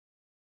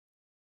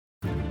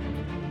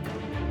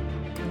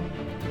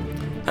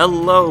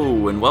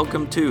Hello, and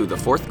welcome to the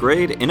 4th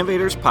Grade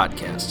Innovators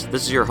Podcast.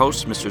 This is your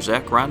host, Mr.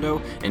 Zach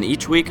Rondo, and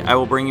each week I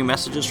will bring you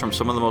messages from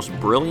some of the most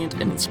brilliant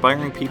and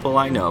inspiring people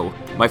I know,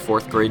 my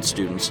 4th grade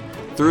students.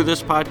 Through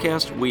this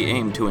podcast, we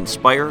aim to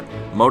inspire,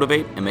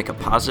 motivate, and make a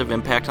positive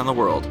impact on the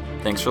world.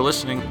 Thanks for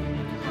listening.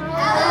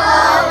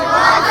 Hello, and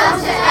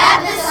welcome to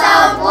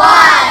Episode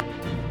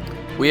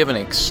 1! We have an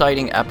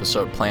exciting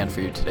episode planned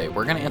for you today.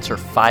 We're going to answer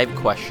 5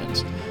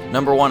 questions.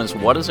 Number 1 is,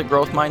 what is a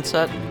growth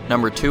mindset?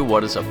 Number 2,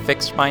 what is a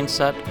fixed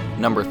mindset?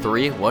 Number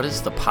 3, what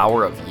is the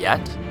power of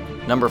yet?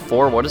 Number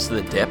 4, what is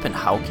the dip and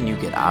how can you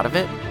get out of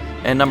it?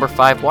 And number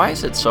 5, why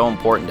is it so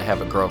important to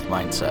have a growth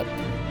mindset?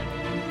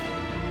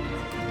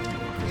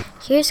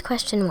 Here's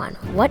question 1.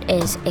 What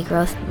is a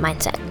growth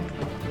mindset?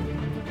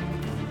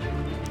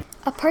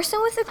 A person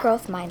with a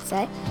growth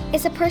mindset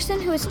is a person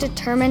who is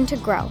determined to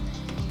grow.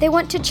 They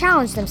want to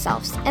challenge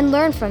themselves and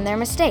learn from their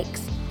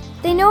mistakes.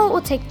 They know it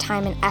will take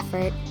time and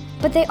effort,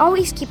 but they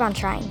always keep on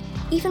trying,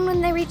 even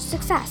when they reach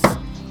success.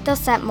 They'll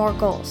set more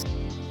goals.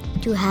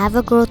 To have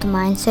a growth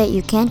mindset,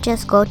 you can't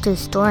just go to the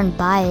store and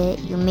buy it.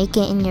 You make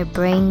it in your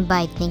brain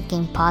by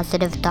thinking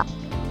positive thoughts.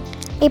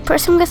 A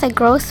person with a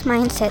growth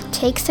mindset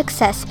takes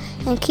success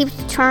and keeps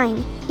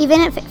trying. Even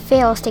if it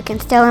fails, they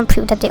can still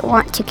improve that they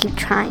want to keep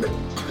trying.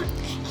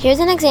 Here's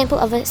an example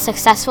of a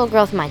successful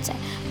growth mindset.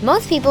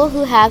 Most people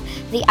who have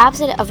the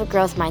opposite of a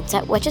growth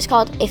mindset, which is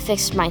called a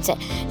fixed mindset,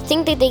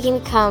 think that they can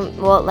become,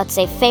 let's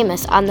say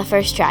famous on the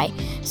first try.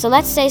 So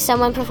let's say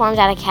someone performs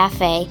at a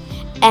cafe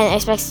and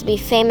expects to be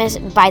famous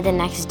by the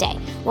next day.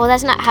 Well,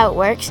 that's not how it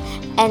works,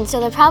 and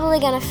so they're probably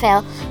going to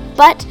fail.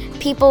 But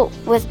people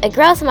with a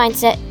growth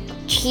mindset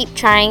keep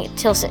trying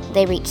till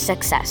they reach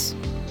success.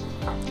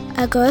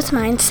 A growth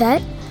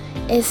mindset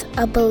is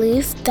a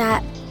belief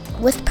that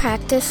with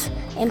practice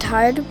and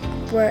hard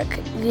work,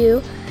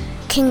 you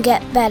can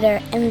get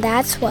better, and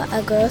that's what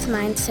a growth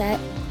mindset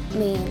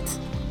means.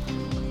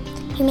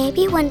 You may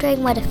be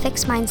wondering what a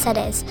fixed mindset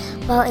is.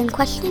 Well, in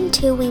question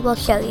 2, we will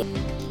show you.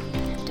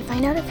 To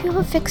find out if you have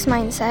a fixed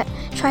mindset,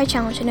 try a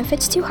challenge, and if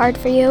it's too hard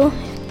for you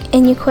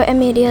and you quit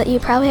immediately, you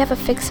probably have a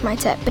fixed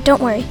mindset. But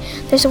don't worry,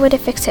 there's a way to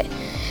fix it.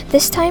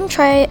 This time,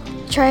 try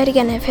it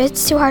again. If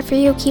it's too hard for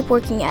you, keep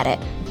working at it.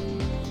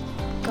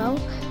 Go.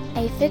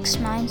 A fixed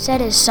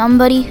mindset is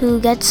somebody who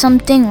gets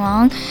something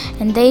wrong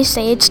and they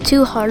say it's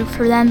too hard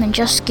for them and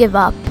just give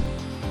up.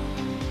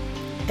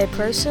 A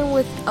person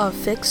with a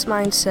fixed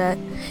mindset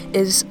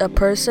is a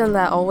person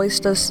that always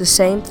does the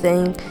same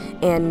thing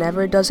and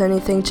never does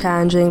anything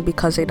challenging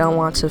because they don't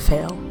want to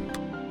fail.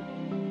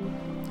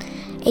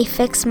 A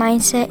fixed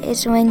mindset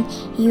is when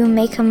you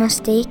make a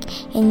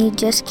mistake and you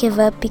just give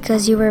up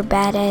because you were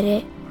bad at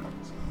it.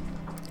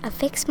 A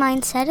fixed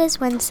mindset is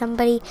when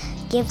somebody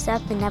gives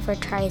up and never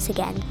tries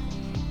again.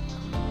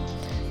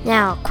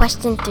 Now,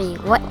 question 3.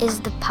 What is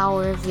the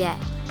power of yet?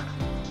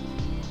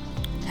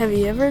 Have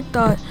you ever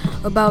thought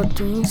about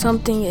doing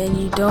something and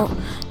you don't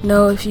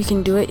know if you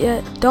can do it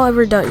yet? Don't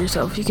ever doubt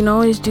yourself. You can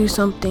always do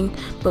something,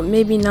 but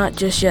maybe not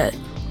just yet.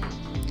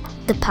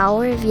 The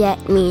power of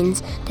yet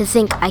means to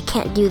think I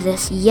can't do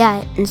this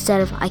yet instead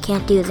of I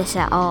can't do this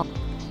at all.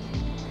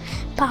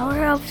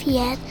 Power of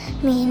yet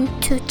means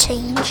to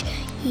change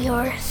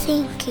your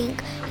thinking.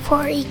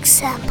 For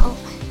example,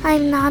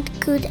 I'm not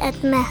good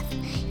at math.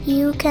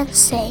 You can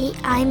say,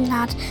 I'm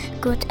not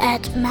good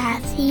at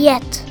math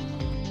yet.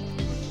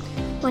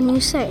 When you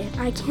say,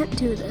 I can't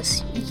do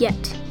this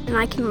yet, and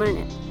I can learn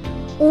it.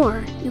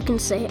 Or you can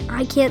say,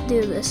 I can't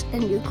do this,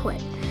 and you quit.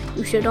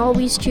 You should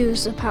always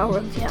choose the power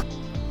of yet.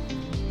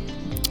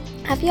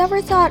 Have you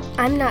ever thought,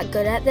 I'm not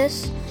good at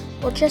this?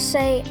 Well, just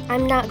say,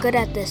 I'm not good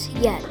at this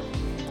yet.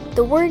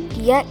 The word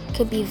yet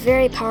could be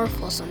very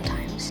powerful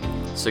sometimes.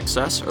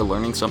 Success or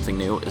learning something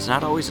new is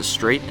not always a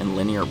straight and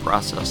linear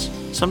process.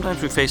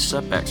 Sometimes we face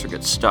setbacks or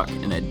get stuck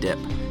in a dip.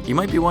 You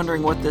might be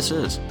wondering what this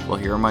is. Well,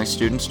 here are my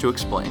students to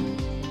explain.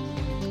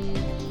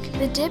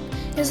 The dip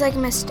is like a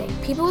mistake.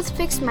 People with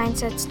fixed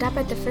mindsets stop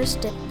at the first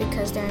dip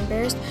because they're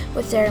embarrassed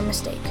with their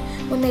mistake,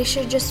 when they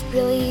should just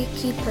really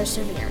keep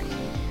persevering.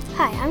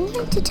 Hi, I'm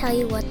going to tell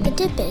you what the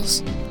dip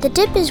is. The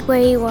dip is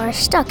where you are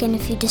stuck, and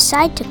if you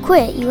decide to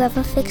quit, you have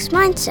a fixed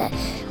mindset,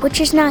 which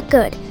is not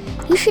good.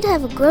 You should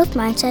have a growth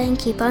mindset and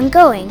keep on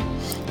going.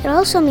 It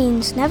also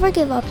means never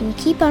give up and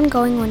keep on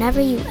going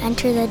whenever you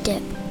enter the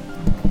dip.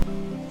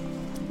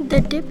 The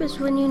dip is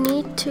when you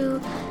need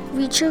to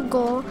reach your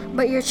goal,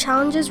 but your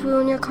challenges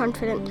ruin your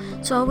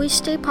confidence. So always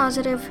stay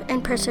positive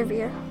and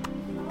persevere.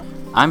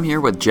 I'm here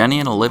with Jenny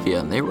and Olivia,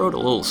 and they wrote a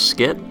little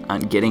skit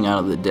on getting out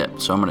of the dip,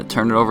 so I'm going to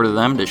turn it over to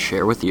them to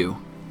share with you.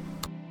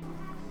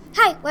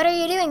 Hi, what are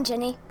you doing,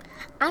 Jenny?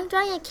 I'm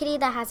drawing a kitty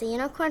that has a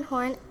unicorn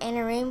horn and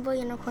a rainbow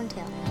unicorn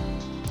tail.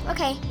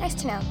 Okay, nice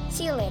to know.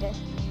 See you later.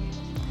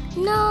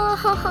 No!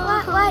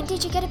 What?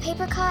 Did you get a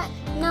paper cut?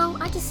 No,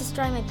 I just was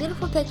drawing my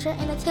beautiful picture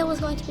and the tail was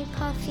going to be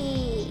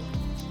puffy.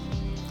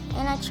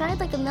 And I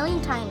tried like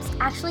 1,000,000 times.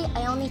 Actually,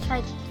 I only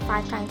tried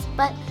 5 times,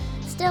 but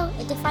still,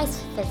 it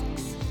defies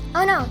physics.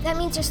 Oh no, that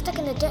means you're stuck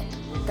in the dip.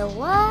 The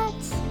what?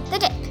 The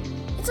dip.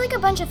 It's like a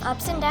bunch of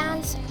ups and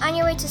downs on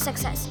your way to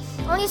success.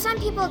 Only some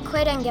people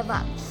quit and give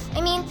up.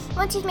 I mean,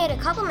 once you've made a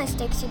couple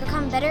mistakes, you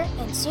become better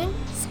and soon,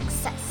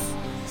 success.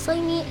 So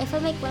you mean if I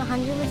make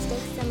 100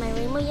 mistakes, then my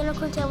rainbow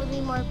unicorn tail would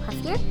be more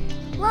puffier?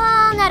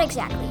 Well, not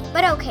exactly,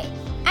 but okay.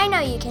 I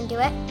know you can do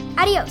it.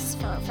 Adios,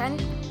 fellow friend.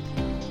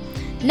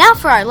 Now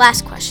for our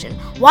last question.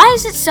 Why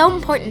is it so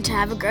important to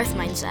have a growth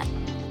mindset?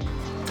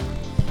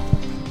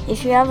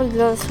 If you have a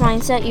growth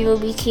mindset, you will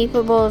be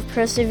capable of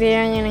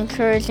persevering and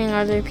encouraging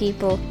other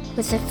people.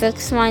 With a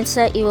fixed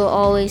mindset, you will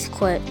always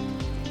quit.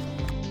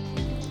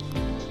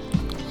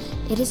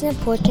 It is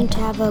important to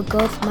have a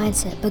growth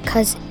mindset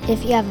because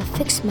if you have a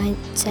fixed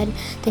mindset,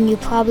 then you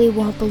probably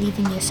won't believe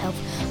in yourself.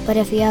 But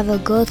if you have a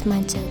growth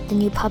mindset,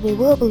 then you probably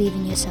will believe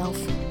in yourself.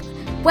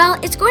 Well,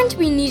 it's going to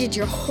be needed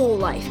your whole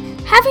life.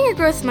 Having a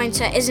growth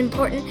mindset is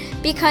important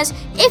because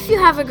if you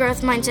have a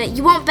growth mindset,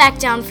 you won't back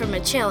down from a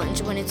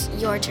challenge when it's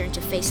your turn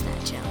to face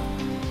that challenge.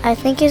 I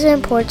think it's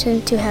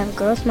important to have a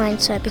growth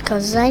mindset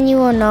because then you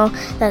will know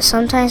that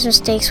sometimes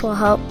mistakes will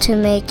help to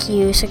make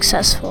you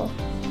successful.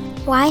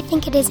 Why I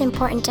think it is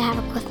important to have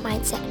a growth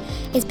mindset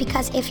is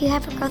because if you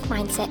have a growth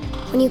mindset,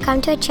 when you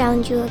come to a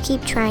challenge, you will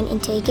keep trying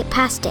until you get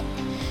past it.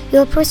 You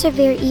will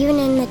persevere even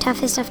in the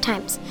toughest of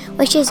times,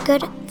 which is a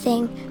good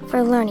thing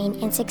for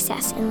learning and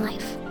success in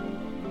life.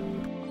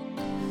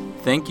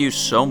 Thank you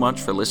so much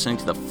for listening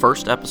to the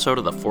first episode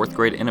of the 4th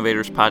Grade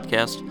Innovators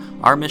Podcast.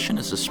 Our mission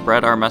is to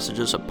spread our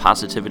messages of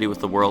positivity with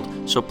the world,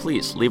 so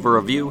please leave a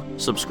review,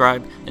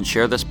 subscribe, and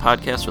share this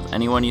podcast with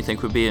anyone you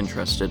think would be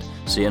interested.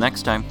 See you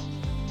next time.